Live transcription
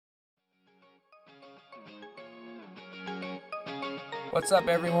What's up,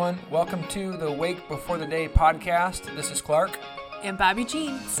 everyone? Welcome to the Wake Before the Day podcast. This is Clark. And Bobby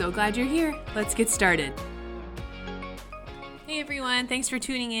Jean. So glad you're here. Let's get started. Hey, everyone. Thanks for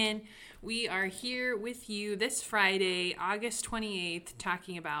tuning in. We are here with you this Friday, August 28th,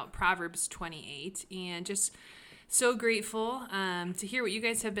 talking about Proverbs 28. And just so grateful to hear what you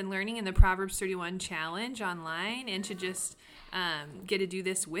guys have been learning in the Proverbs 31 challenge online and to just get to do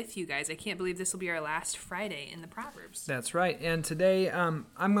this with you guys. I can't believe this will be our last Friday in the Proverbs. That's right. And today I'm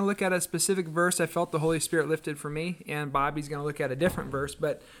going to look at a specific verse I felt the Holy Spirit lifted for me, and Bobby's going to look at a different verse.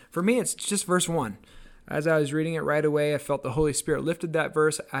 But for me, it's just verse 1. As I was reading it right away, I felt the Holy Spirit lifted that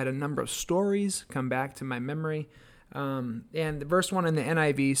verse. I had a number of stories come back to my memory. And verse 1 in the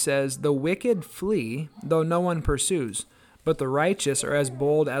NIV says, "The wicked flee, though no one pursues, but the righteous are as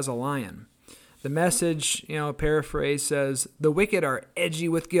bold as a lion." The Message, paraphrase says, "The wicked are edgy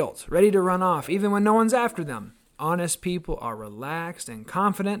with guilt, ready to run off, even when no one's after them. Honest people are relaxed and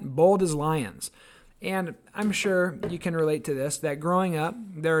confident, bold as lions." And I'm sure you can relate to this, that growing up,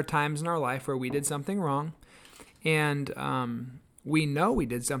 there are times in our life where we did something wrong, and we know we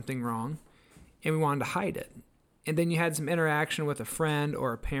did something wrong, and we wanted to hide it. And then you had some interaction with a friend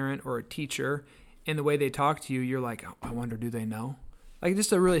or a parent or a teacher, and the way they talk to you, you're like, oh, I wonder, do they know? Like,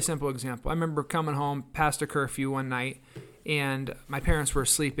 just a really simple example. I remember coming home past a curfew one night, and my parents were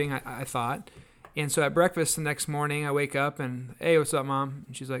sleeping, I thought. And so at breakfast the next morning, I wake up and, "Hey, what's up, Mom?"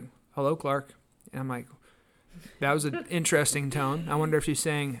 And she's like, "Hello, Clark." And I'm like, that was an interesting tone. I wonder if she's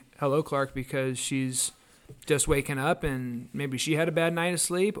saying, "Hello, Clark," because she's just waking up and maybe she had a bad night of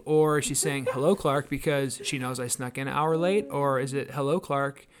sleep, or she's saying, "Hello, Clark," because she knows I snuck in an hour late, or is it "Hello,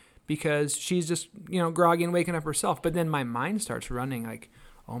 Clark," because she's just, groggy and waking up herself. But then my mind starts running like,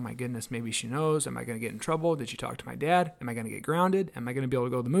 oh my goodness, maybe she knows. Am I going to get in trouble? Did she talk to my dad? Am I going to get grounded? Am I going to be able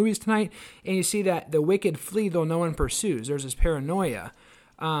to go to the movies tonight? And you see that the wicked flee though no one pursues. There's this paranoia.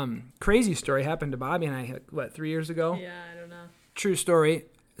 Crazy story happened to Bobby and I, 3 years ago? Yeah, I don't know. True story.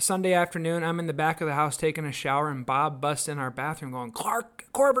 Sunday afternoon, I'm in the back of the house taking a shower, and Bob busts in our bathroom going, "Clark,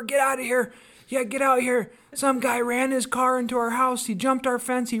 Corbett, get out of here. Yeah, get out here. Some guy ran his car into our house. He jumped our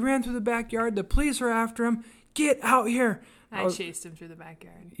fence. He ran through the backyard. The police are after him. Get out here." I chased him through the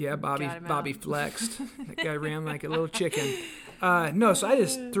backyard. Yeah, Bobby flexed. That guy ran like a little chicken. So I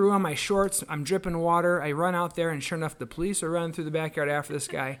just threw on my shorts. I'm dripping water. I run out there, and sure enough, the police are running through the backyard after this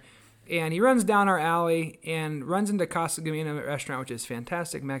guy. And he runs down our alley and runs into Casa Gamino restaurant, which is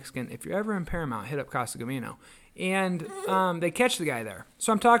fantastic Mexican. If you're ever in Paramount, hit up Casa Gamino. And they catch the guy there.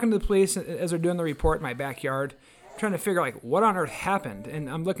 So I'm talking to the police as they're doing the report in my backyard, trying to figure what on earth happened. And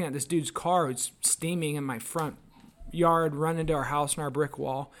I'm looking at this dude's car who's steaming in my front yard, run into our house and our brick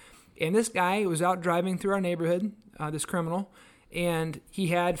wall. And this guy was out driving through our neighborhood, this criminal, and he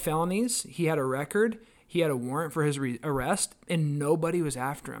had felonies, he had a record, he had a warrant for his arrest, and nobody was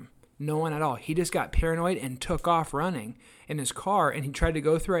after him. No one at all. He just got paranoid and took off running in his car, and he tried to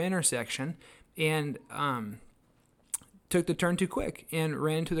go through our intersection and took the turn too quick and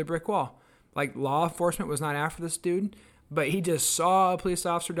ran into the brick wall. Law enforcement was not after this dude, but he just saw a police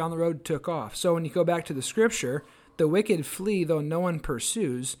officer down the road, took off. So when you go back to the scripture, the wicked flee though no one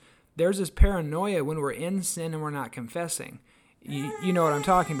pursues. There's this paranoia when we're in sin and we're not confessing. You know what I'm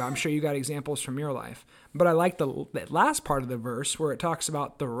talking about. I'm sure you got examples from your life. But I like that last part of the verse where it talks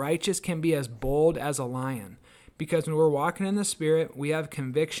about the righteous can be as bold as a lion. Because when we're walking in the Spirit, we have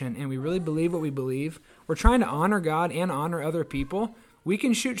conviction and we really believe what we believe. We're trying to honor God and honor other people. We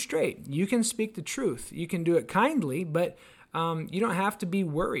can shoot straight. You can speak the truth. You can do it kindly, but you don't have to be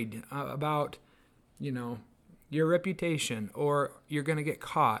worried about, your reputation, or you're going to get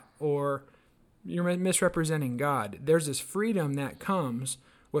caught, or you're misrepresenting God. There's this freedom that comes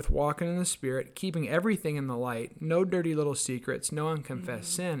with walking in the Spirit, keeping everything in the light, no dirty little secrets, no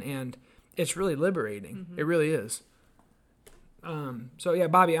unconfessed sin, and it's really liberating. Mm-hmm. It really is.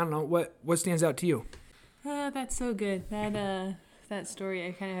 Bobby, I don't know, what stands out to you? That's so good. That story,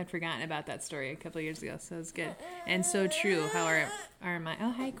 I kind of had forgotten about that story a couple of years ago, so it's good. And so true how our mind...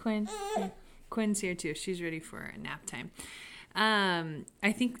 Oh, hi, Quinn. Quinn's here too. She's ready for a nap time.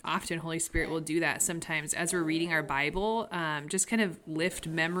 I think often Holy Spirit will do that sometimes as we're reading our Bible, just kind of lift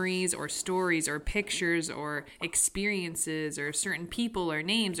memories or stories or pictures or experiences or certain people or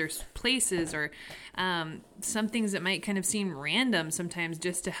names or places or some things that might kind of seem random sometimes,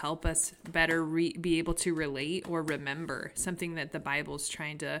 just to help us better be able to relate or remember something that the Bible's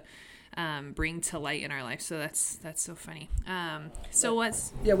trying to bring to light in our life. So that's so funny. What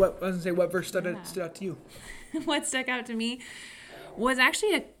verse stood out to you? What stuck out to me was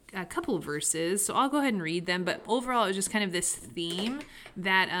actually a couple of verses, so I'll go ahead and read them. But overall, it's just kind of this theme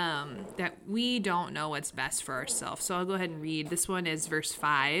that that we don't know what's best for ourselves. So I'll go ahead and read. This one is verse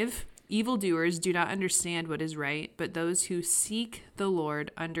 5. Evildoers do not understand what is right, but those who seek the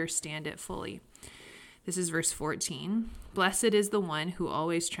Lord understand it fully. This is verse 14. Blessed is the one who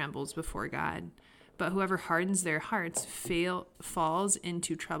always trembles before God, but whoever hardens their hearts falls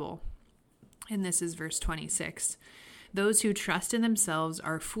into trouble. And this is verse 26. Those who trust in themselves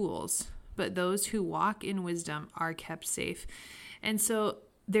are fools, but those who walk in wisdom are kept safe. And so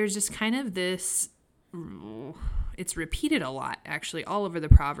there's just kind of this, it's repeated a lot, actually, all over the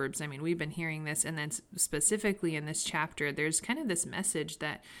Proverbs. I mean, we've been hearing this, and then specifically in this chapter, there's kind of this message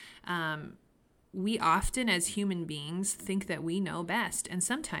that we often as human beings think that we know best. And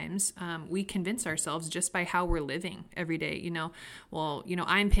sometimes we convince ourselves just by how we're living every day,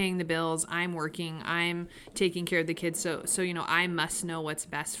 I'm paying the bills, I'm working, I'm taking care of the kids. So, I must know what's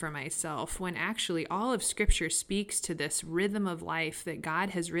best for myself, when actually all of Scripture speaks to this rhythm of life that God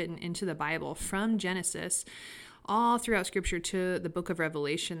has written into the Bible from Genesis all throughout Scripture to the book of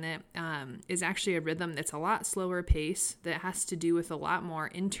Revelation, that is actually a rhythm that's a lot slower pace, that has to do with a lot more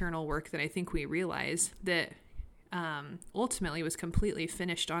internal work that I think we realize, that ultimately was completely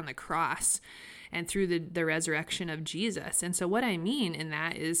finished on the cross and through the resurrection of Jesus. And so what I mean in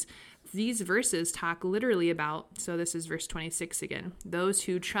that is these verses talk literally about, so this is verse 26 again, those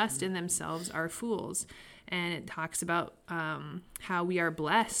who trust in themselves are fools. And it talks about how we are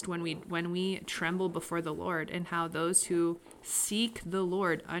blessed when we tremble before the Lord, and how those who seek the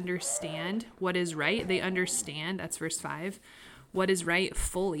Lord understand what is right. They understand, that's verse 5, what is right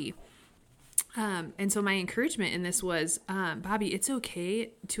fully. And so my encouragement in this was, Bobby, it's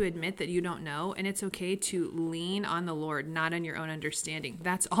okay to admit that you don't know, and it's okay to lean on the Lord, not on your own understanding.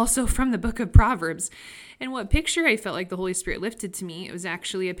 That's also from the book of Proverbs. And what picture I felt like the Holy Spirit lifted to me, it was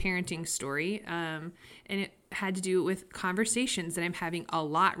actually a parenting story. And it had to do with conversations that I'm having a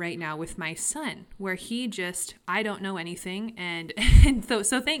lot right now with my son, where I don't know anything. And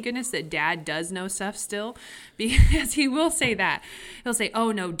so thank goodness that Dad does know stuff still, because he will say that. He'll say,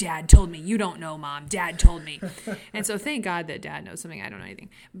 oh no, Dad told me. You don't know, Mom. Dad told me. And so thank God that Dad knows something. I don't know anything.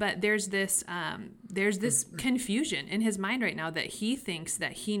 But there's this confusion in his mind right now that he thinks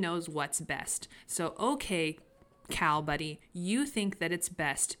that he knows what's best. So, okay, Cal, buddy, you think that it's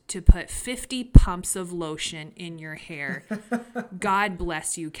best to put 50 pumps of lotion in your hair. God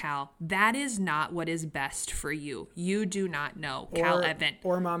bless you, Cal. That is not what is best for you. You do not know, Cal Evan.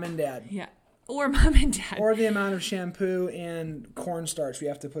 Or Mom and Dad. Yeah. Or Mom and Dad. Or the amount of shampoo and cornstarch we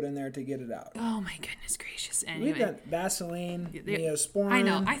have to put in there to get it out. Oh, my goodness gracious. Anyway. We've got Vaseline, Neosporin, I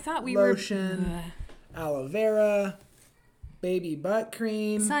know. I thought we lotion, aloe vera, baby butt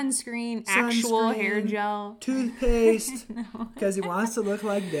cream, sunscreen, actual hair gel, toothpaste, because he wants to look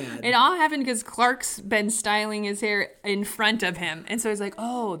like Dad. It all happened because Clark's been styling his hair in front of him, and so he's like,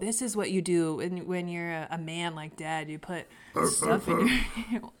 "Oh, this is what you do when you're a man like Dad. You put stuff in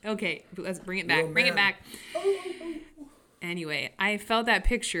your." Okay, let's bring it back. Bring it back. Anyway, I felt that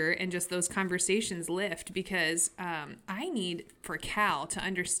picture and just those conversations lift, because I need for Cal to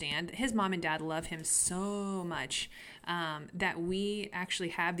understand that his mom and dad love him so much, that we actually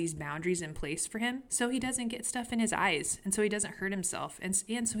have these boundaries in place for him, so he doesn't get stuff in his eyes, and so he doesn't hurt himself, and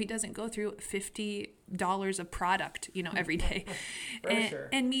so he doesn't go through $50 of product, every day. Sure.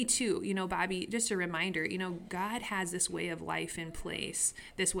 And me too, Bobby, just a reminder, God has this way of life in place,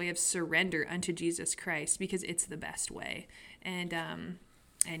 this way of surrender unto Jesus Christ, because it's the best way. And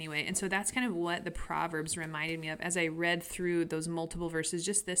anyway, and so that's kind of what the Proverbs reminded me of as I read through those multiple verses,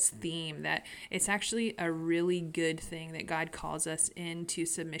 just this theme that it's actually a really good thing that God calls us into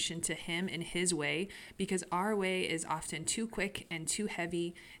submission to Him in His way, because our way is often too quick and too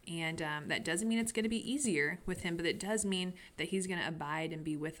heavy, and that doesn't mean it's going to be easier with Him, but it does mean that He's going to abide and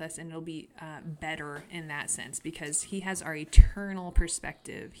be with us, and it'll be better in that sense, because He has our eternal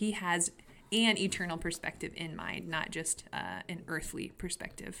perspective. He has an eternal perspective in mind, not just an earthly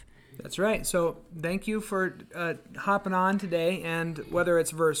perspective. That's right. So thank you for hopping on today. And whether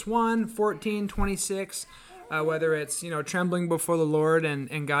it's verse 1, 14, 26, whether it's, trembling before the Lord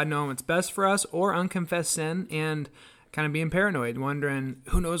and God knowing what's best for us, or unconfessed sin and kind of being paranoid, wondering,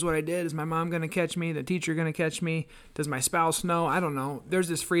 who knows what I did? Is my mom going to catch me? The teacher going to catch me? Does my spouse know? I don't know. There's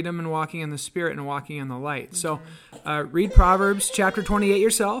this freedom in walking in the Spirit and walking in the light. So read Proverbs chapter 28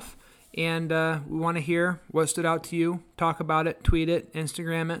 yourself. And we want to hear what stood out to you. Talk about it, tweet it,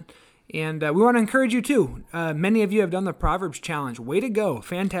 Instagram it. And we want to encourage you too. Many of you have done the Proverbs Challenge. Way to go.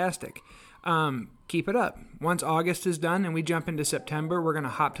 Fantastic. Keep it up. Once August is done and we jump into September, we're going to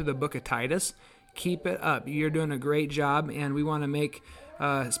hop to the book of Titus. Keep it up. You're doing a great job, and we want to make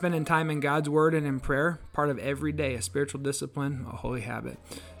spending time in God's Word and in prayer, part of every day, a spiritual discipline, a holy habit.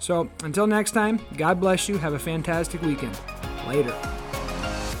 So until next time, God bless you. Have a fantastic weekend. Later.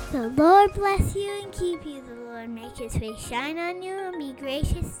 The Lord bless you and keep you. The Lord make his face shine on you and be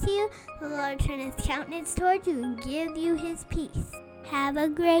gracious to you. The Lord turn his countenance toward you and give you his peace. Have a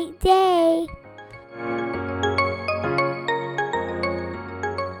great day.